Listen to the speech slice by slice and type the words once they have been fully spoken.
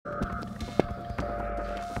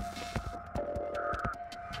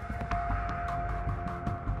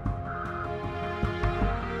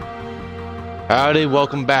Howdy,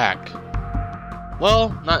 welcome back.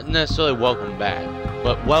 Well, not necessarily welcome back,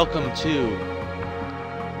 but welcome to.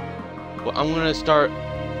 Well, I'm gonna start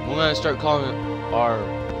calling it our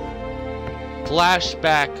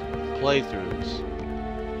flashback playthroughs.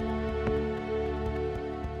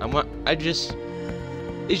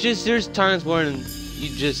 It's just there's times when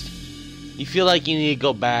you feel like you need to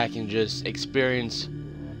go back and just experience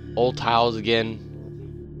old titles again.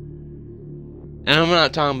 And I'm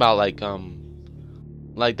not talking about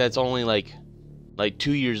like that's only like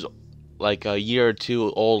 2 years, like a year or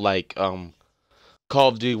two old, like Call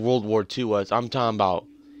of Duty World War II was. I'm talking about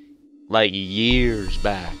like years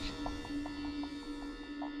back.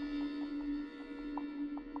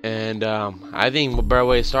 And I think a better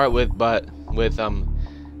way to start with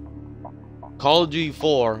Call of Duty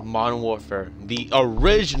 4 Modern Warfare, the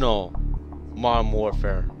original Modern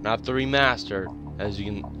Warfare, not the remastered, as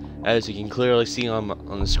you can clearly see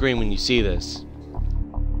on the screen when you see this.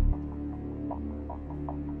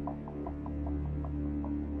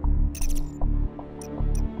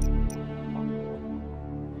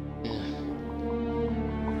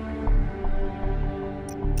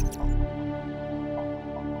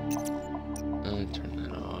 Turn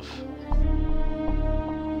that off.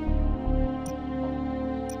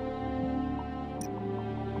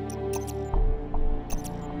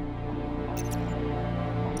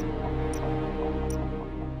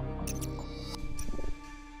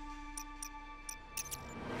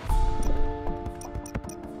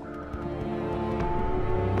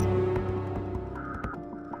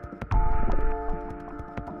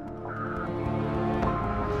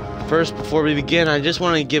 First, before we begin, I just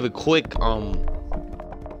want to give a quick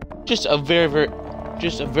just a very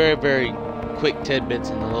quick tidbits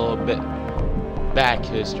and a little bit back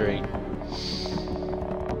history.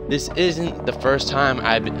 This isn't the first time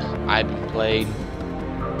I've played,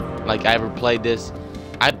 like I ever played this.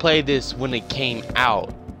 I played this when it came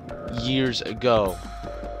out years ago.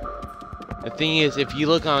 The thing is, if you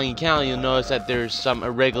look on the account, you'll notice that there's some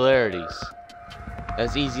irregularities.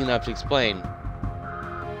 That's easy enough to explain.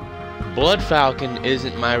 Blood Falcon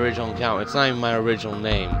isn't my original account. It's not even my original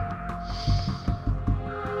name.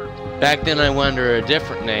 Back then I went under a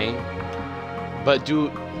different name, but due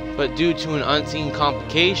to an unseen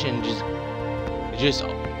complication, just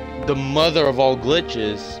the mother of all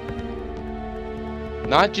glitches,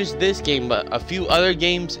 not just this game but a few other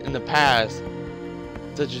games in the past,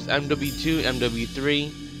 such as MW2,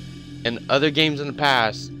 MW3, and other games in the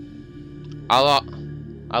past, I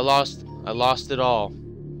lost it all.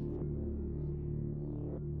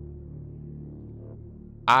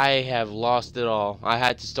 I have lost it all. I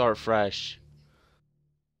had to start fresh.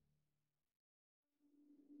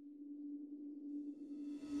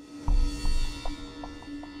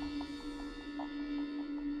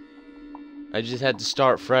 I just had to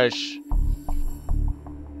start fresh.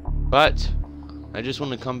 But I just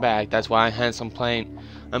want to come back. That's why hence I'm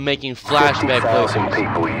making flashback playthroughs. 50,000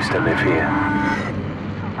 people used to live here.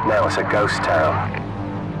 Now it's a ghost town.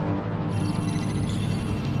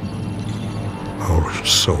 Our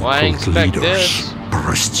so-called leaders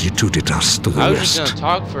prostituted us to the West,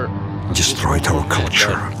 destroyed our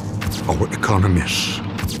culture, our economies,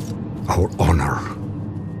 our honor.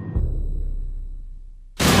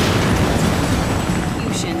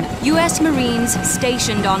 U.S. Marines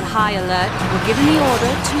stationed on high alert were given the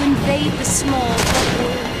order to invade the small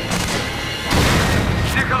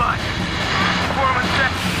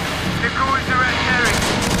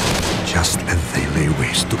Just as they lay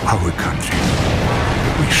waste to our country,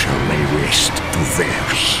 we shall lay waste to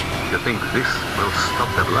theirs. You think this will stop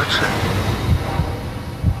the bloodshed?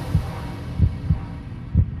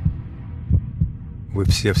 Вы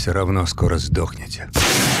все равно скоро сдохнете.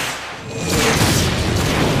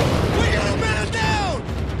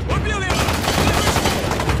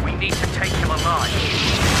 We need to take him alive.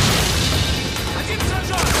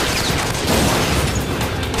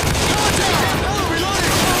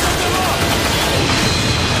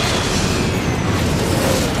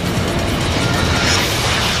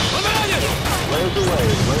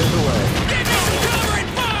 Blaze away. Give me some cover and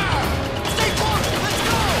fire! Stay focused, let's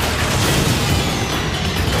go!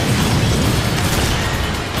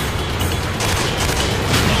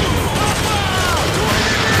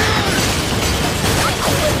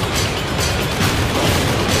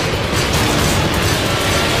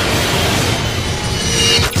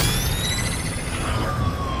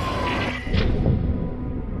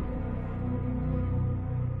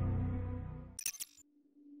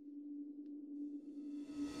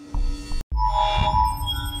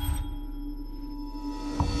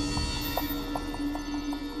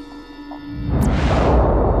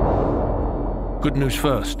 Good news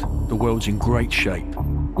first, the world's in great shape.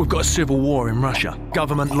 We've got a civil war in Russia,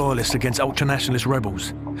 government loyalists against ultranationalist rebels,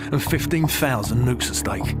 and 15,000 nukes at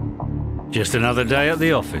stake. Just another day at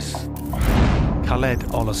the office.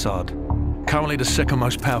 Khaled al-Assad, currently the second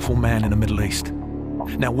most powerful man in the Middle East.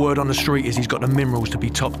 Now, word on the street is he's got the minerals to be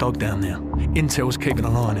top dog down there. Intel's keeping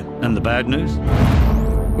an eye on him. And the bad news?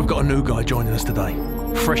 We've got a new guy joining us today.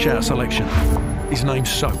 Fresh out of selection. His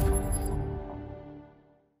name's Soap.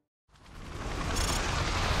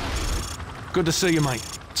 Good to see you, mate.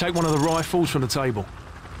 Take one of the rifles from the table.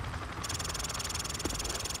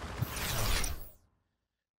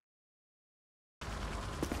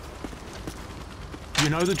 You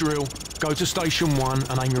know the drill. Go to Station 1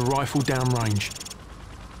 and aim your rifle downrange.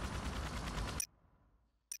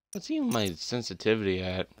 What's even my sensitivity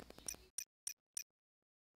at?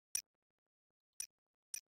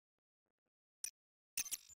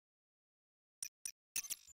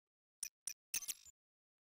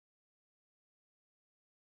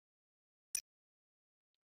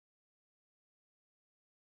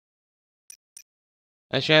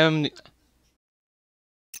 Actually, I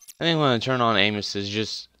think I'm gonna turn on aim assist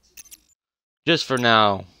just for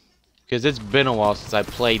now, because it's been a while since I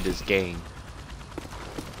played this game.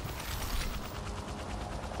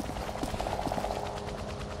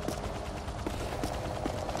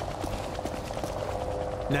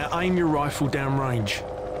 Now aim your rifle downrange.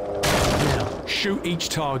 Now shoot each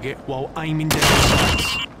target while aiming down the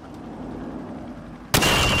sights.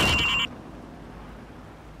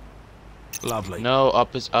 Lovely. No,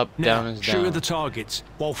 up is up, now, down is down. Shoot at the targets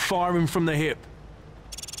while firing from the hip.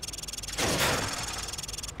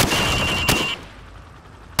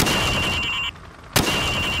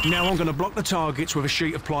 Now I'm going to block the targets with a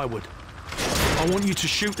sheet of plywood. I want you to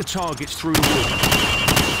shoot the targets through the wood.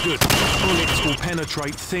 Good. Bullets will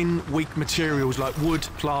penetrate thin, weak materials like wood,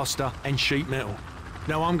 plaster, and sheet metal.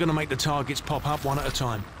 Now I'm going to make the targets pop up one at a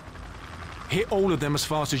time. Hit all of them as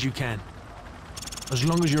fast as you can. As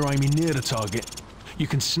long as you're aiming near the target, you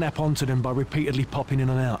can snap onto them by repeatedly popping in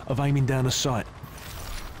and out of aiming down the sight.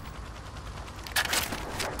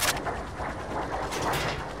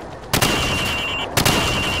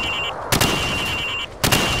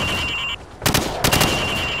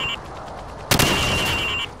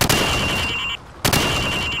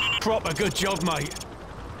 Proper good job, mate.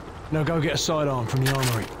 Now go get a sidearm from the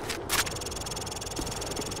armory.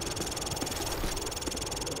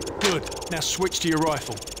 Good. Now switch to your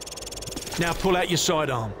rifle. Now pull out your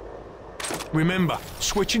sidearm. Remember,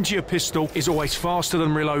 switching to your pistol is always faster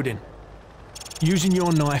than reloading. Using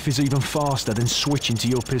your knife is even faster than switching to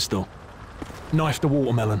your pistol. Knife the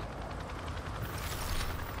watermelon.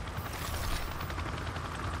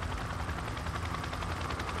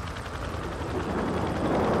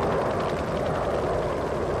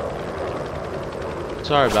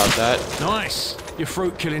 Sorry about that. Nice. Your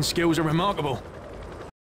fruit killing skills are remarkable.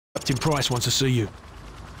 Captain Price wants to see you.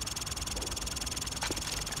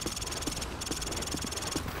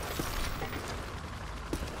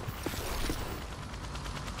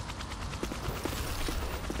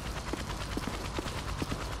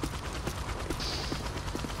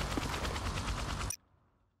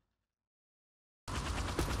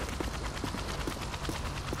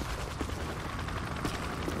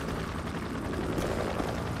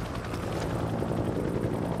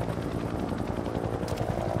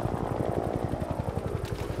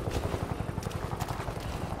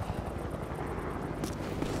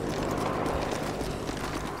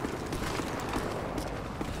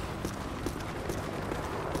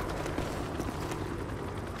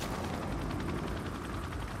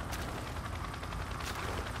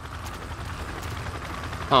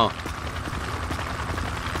 Huh.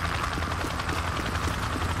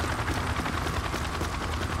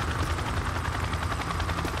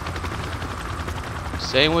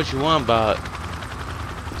 Say what you want about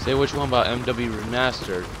MW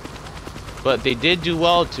Remastered, but they did do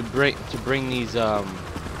well to bring these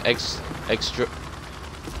extra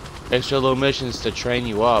low missions to train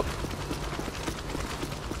you up.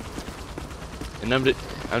 And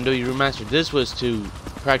MW Remastered, this was to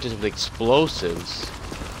practice with explosives.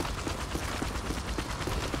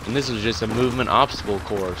 And this was just a movement obstacle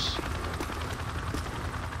course.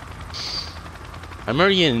 I remember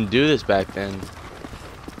you didn't do this back then.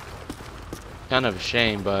 Kind of a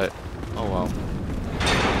shame, but oh well.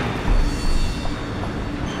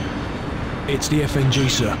 It's the F.N.G,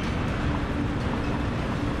 sir.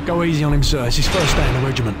 Go easy on him, sir. It's his first day in the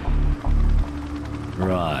regiment.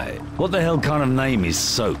 Right. What the hell kind of name is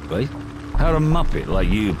Soap, eh? How'd a muppet like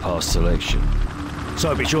you pass selection?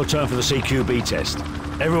 Soap, it's your turn for the CQB test.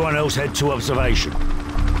 Everyone else head to observation.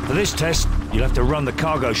 For this test, You'll have to run the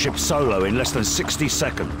cargo ship solo in less than 60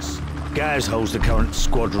 seconds. Gaz holds the current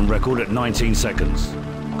squadron record at 19 seconds.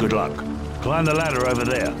 Good luck. Climb the ladder over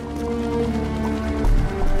there.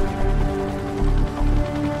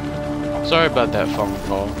 Sorry about that phone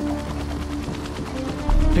call.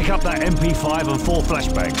 Pick up that MP5 and 4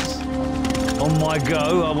 flashbangs. On my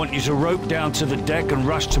go, I want you to rope down to the deck and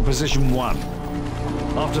rush to position 1.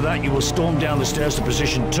 After that, you will storm down the stairs to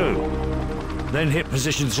position 2. Then hit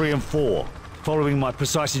position 3 and 4, following my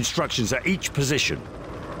precise instructions at each position.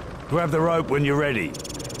 Grab the rope when you're ready.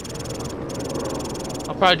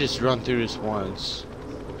 I'll probably just run through this once.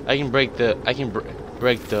 I can break the Go!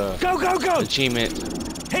 achievement.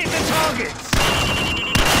 Hit the targets!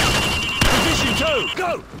 Position 2,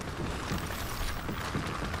 go!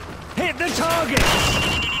 Hit the targets!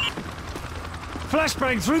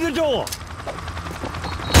 Flashbang through the door!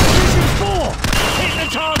 Position 4, hit the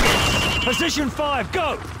targets! Position 5,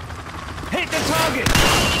 go! Hit the target!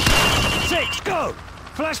 6, go!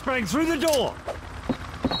 Flashbang through the door! Hit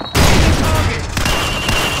the target!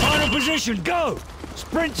 Final position, go!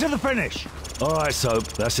 Sprint to the finish! Alright, Soap,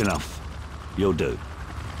 that's enough. You'll do.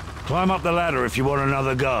 Climb up the ladder if you want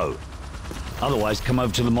another go. Otherwise, come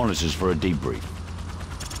over to the monitors for a debrief.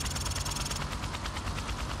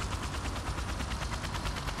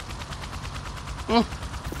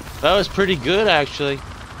 That was pretty good, actually.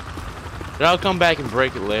 But I'll come back and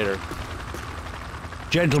break it later.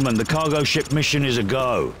 Gentlemen, the cargo ship mission is a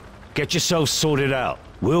go. Get yourselves sorted out.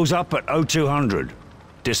 Wheels up at 0200.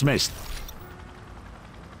 Dismissed.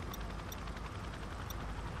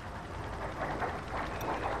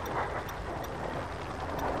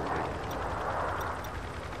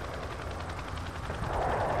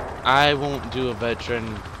 I won't do a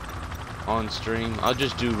veteran on stream. I'll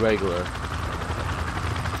just do regular.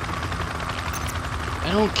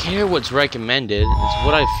 I don't care what's recommended. It's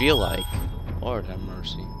what I feel like. Lord have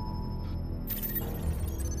mercy.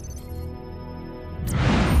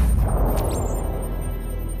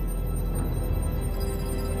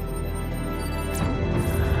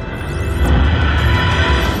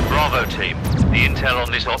 Bravo team. The intel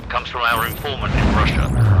on this op comes from our informant in Russia.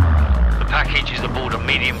 The package is aboard a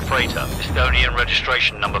medium freighter, Estonian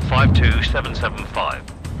registration number 52775.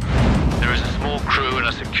 There is a small crew and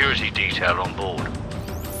a security detail on board.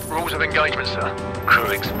 Rules of engagement, sir.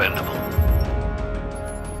 Crew expendable.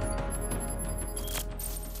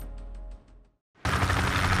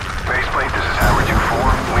 Faceplate, this is Hammer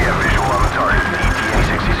 2-4. We have visual on the target. ETA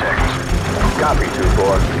 60 seconds. Copy,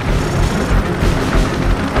 2-4.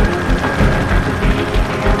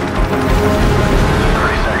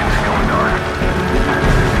 30 seconds, going dark.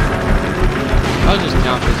 I'll just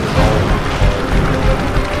count this as all.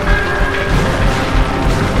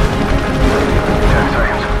 10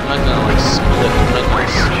 seconds. I'm not gonna like split. I'm not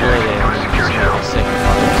gonna split it. Second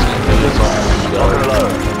part. I'm just gonna do this all in one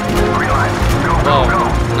go. Green light. Go, go, Well, go.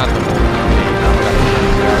 not the whole thing.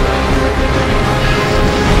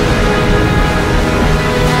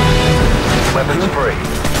 Weapons free.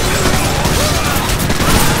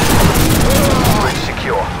 Bridge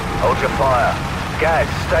secure. Hold your fire. Gaz,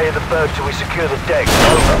 stay at the berg till we secure the deck.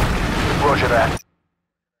 Over. Roger that.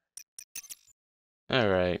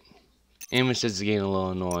 Alright. Amos is getting a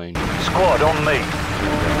little annoying. Squad, on me.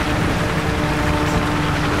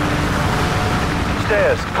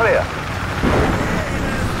 Stairs, clear.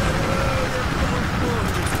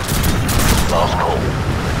 Last call.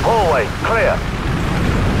 Hallway, clear.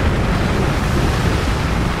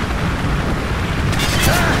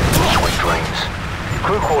 Sweet dreams.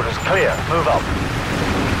 Crew quarters, clear. Move up.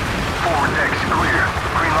 Forward decks, clear.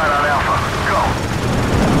 Green light on Alpha. Go.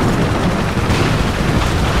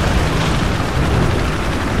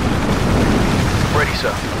 Ready,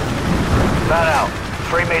 sir. Man out.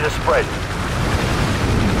 3 meter spread.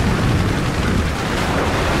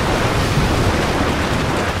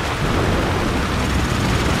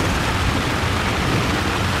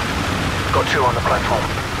 Got 2 on the platform.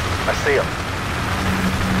 I see them.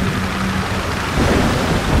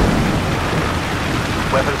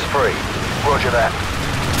 Weapons free. Roger that.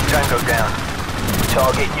 Tango down.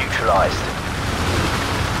 Target neutralized.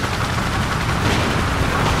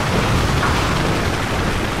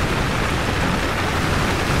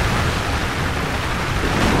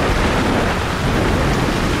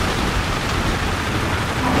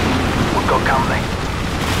 We've got company.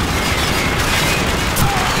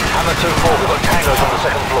 Hammer 2-4, we've got tangos on the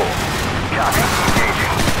second floor. Copy.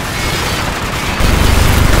 Engaging.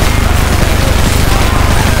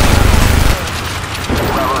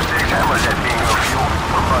 Bravo 6, Hammer's at bingo fuel.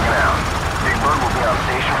 We're bugging out. Big Bird will be on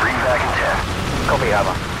station for evac in 10. Copy,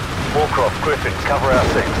 Hammer. Warcraft, Griffin, cover our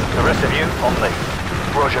 6. The rest of you, on me.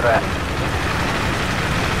 Roger that.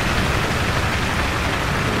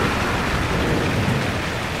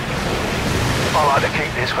 I like to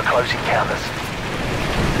keep this for close encounters.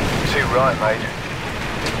 Too right, mate.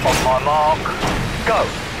 On my mark, go.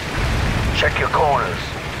 Check your corners.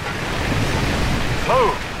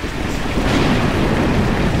 Move.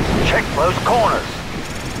 Check those corners.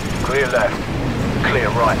 Clear left. Clear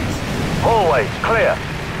right. Hallway, clear.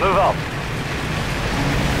 Move up.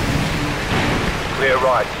 Clear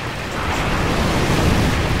right.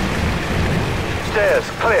 Stairs,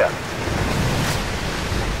 clear.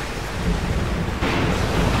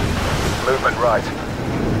 Movement right.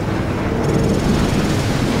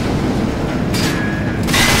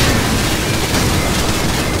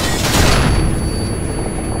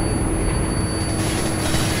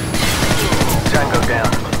 Tango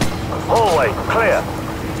down. Hallway, clear.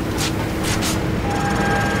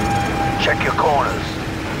 Check your corners.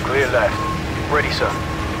 Clear left. Ready, sir.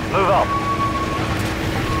 Move up.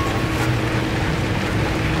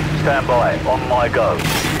 Stand by. On my go.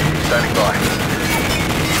 Standing by.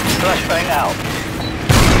 Flashbang out.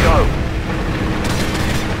 Go.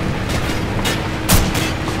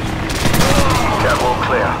 Catwalk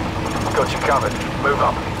clear. Got you covered. Move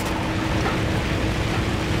up.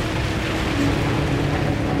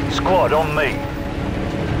 Squad on me.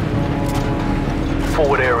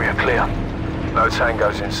 Forward area clear. No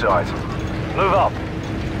tangos in sight. Move up.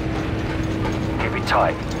 Keep it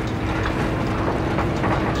tight.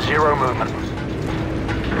 Zero movement.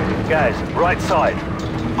 Guys, right side.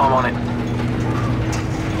 I'm on it.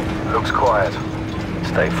 Looks quiet.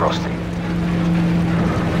 Stay frosty.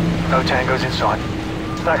 No tangos in sight.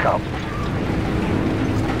 Stack up.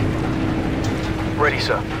 Ready,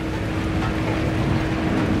 sir.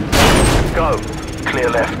 Go. Clear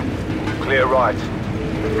left. Clear right.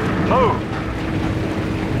 Move.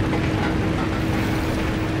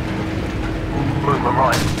 Movement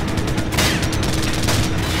right.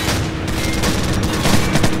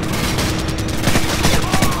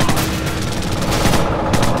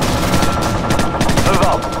 Move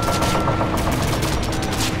up.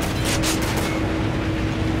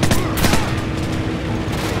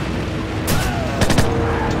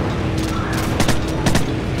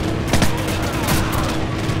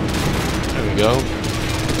 There we go.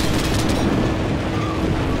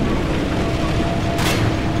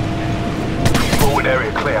 Forward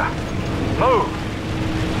area clear. Move.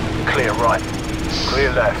 Clear right.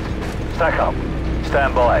 Clear left. Stack up.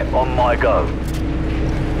 Stand by. On my go.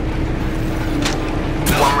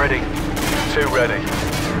 One ready. Two ready.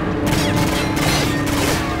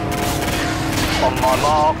 On my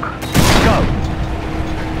mark. Go.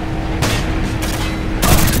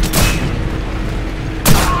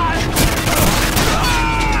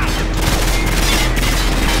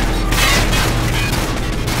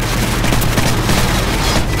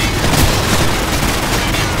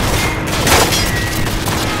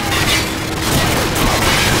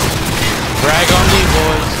 Brag on me,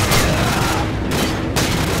 boys.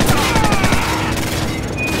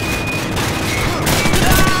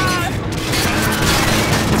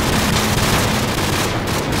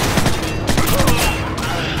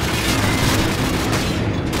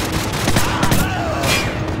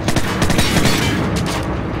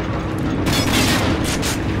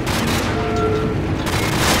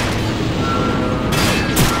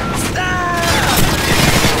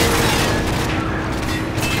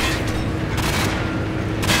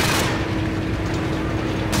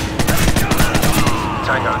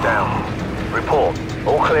 Tango down. Report.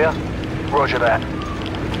 All clear? Roger that.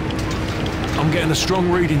 I'm getting a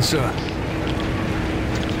strong reading, sir.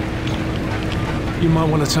 You might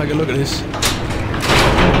want to take a look at this.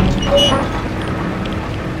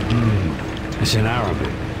 It's in Arabic.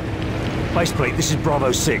 Faceplate, this is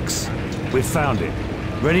Bravo 6. We've found it.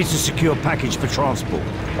 Ready to secure package for transport.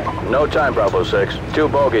 No time, Bravo 6. 2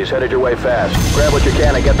 bogies headed your way fast. Grab what you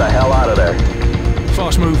can and get the hell out of there.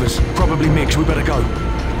 Fast movers. Probably mixed. We better go.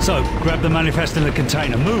 So, grab the manifest in the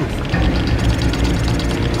container. Move!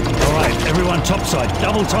 All right, everyone topside.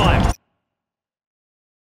 Double time.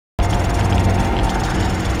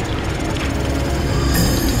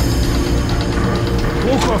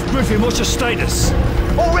 Warcraft, Griffin, what's your status?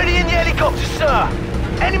 Already in the helicopter, sir!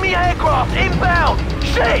 Enemy aircraft inbound!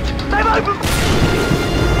 Shit! They've opened...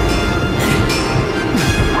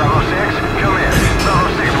 Bravo 6, come in. Bravo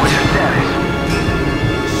 6, what's your status?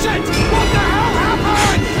 Shit! What the hell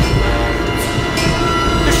happened?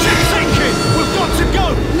 The ship's sinking! We've got to go!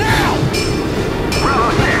 Now! Bravo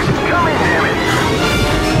 6, come in, damn it!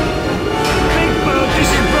 Big Bird,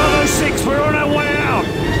 this is Bravo 6. We're on our way out.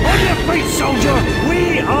 On your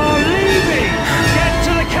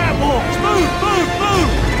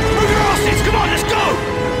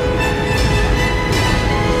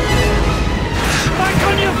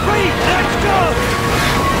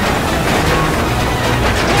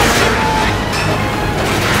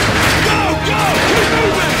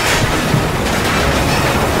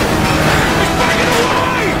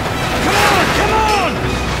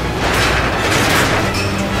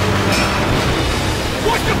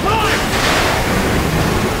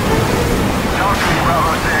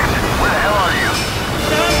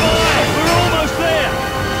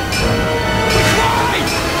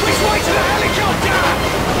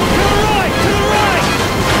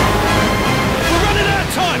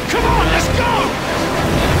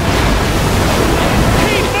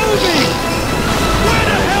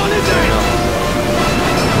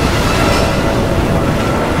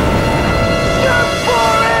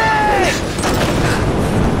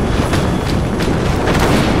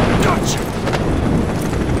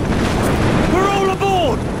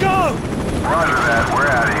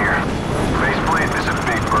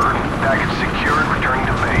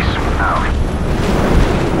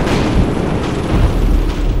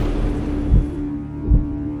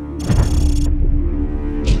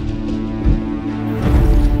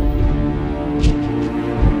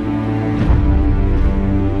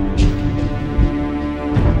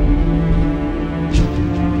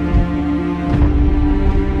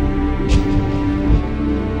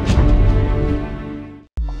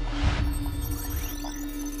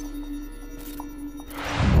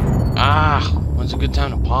Now's a good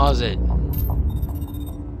time to pause it.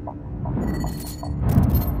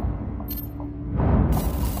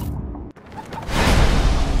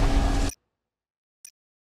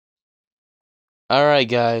 Alright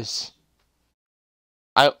guys.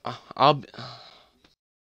 I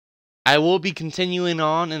will be continuing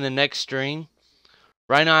on in the next stream.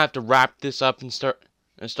 Right now I have to wrap this up and start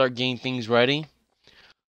getting things ready.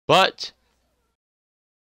 But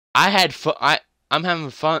I had fun. I'm having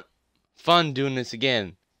fun doing this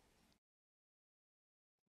again.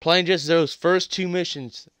 Playing just those first 2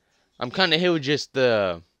 missions, I'm kind of hit with just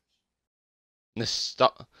the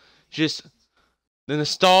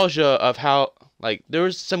nostalgia of how, like, there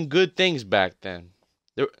was some good things back then.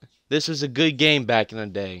 This was a good game back in the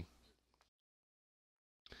day.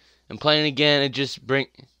 And playing again, it just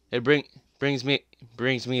brings me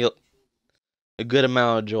a good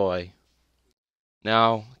amount of joy.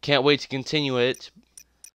 Now, can't wait to continue it.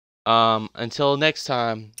 Until next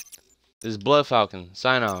time, this is Blood Falcon.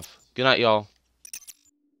 Sign off. Good night, y'all.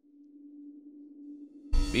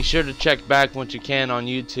 Be sure to check back once you can on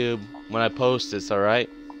YouTube when I post this, alright?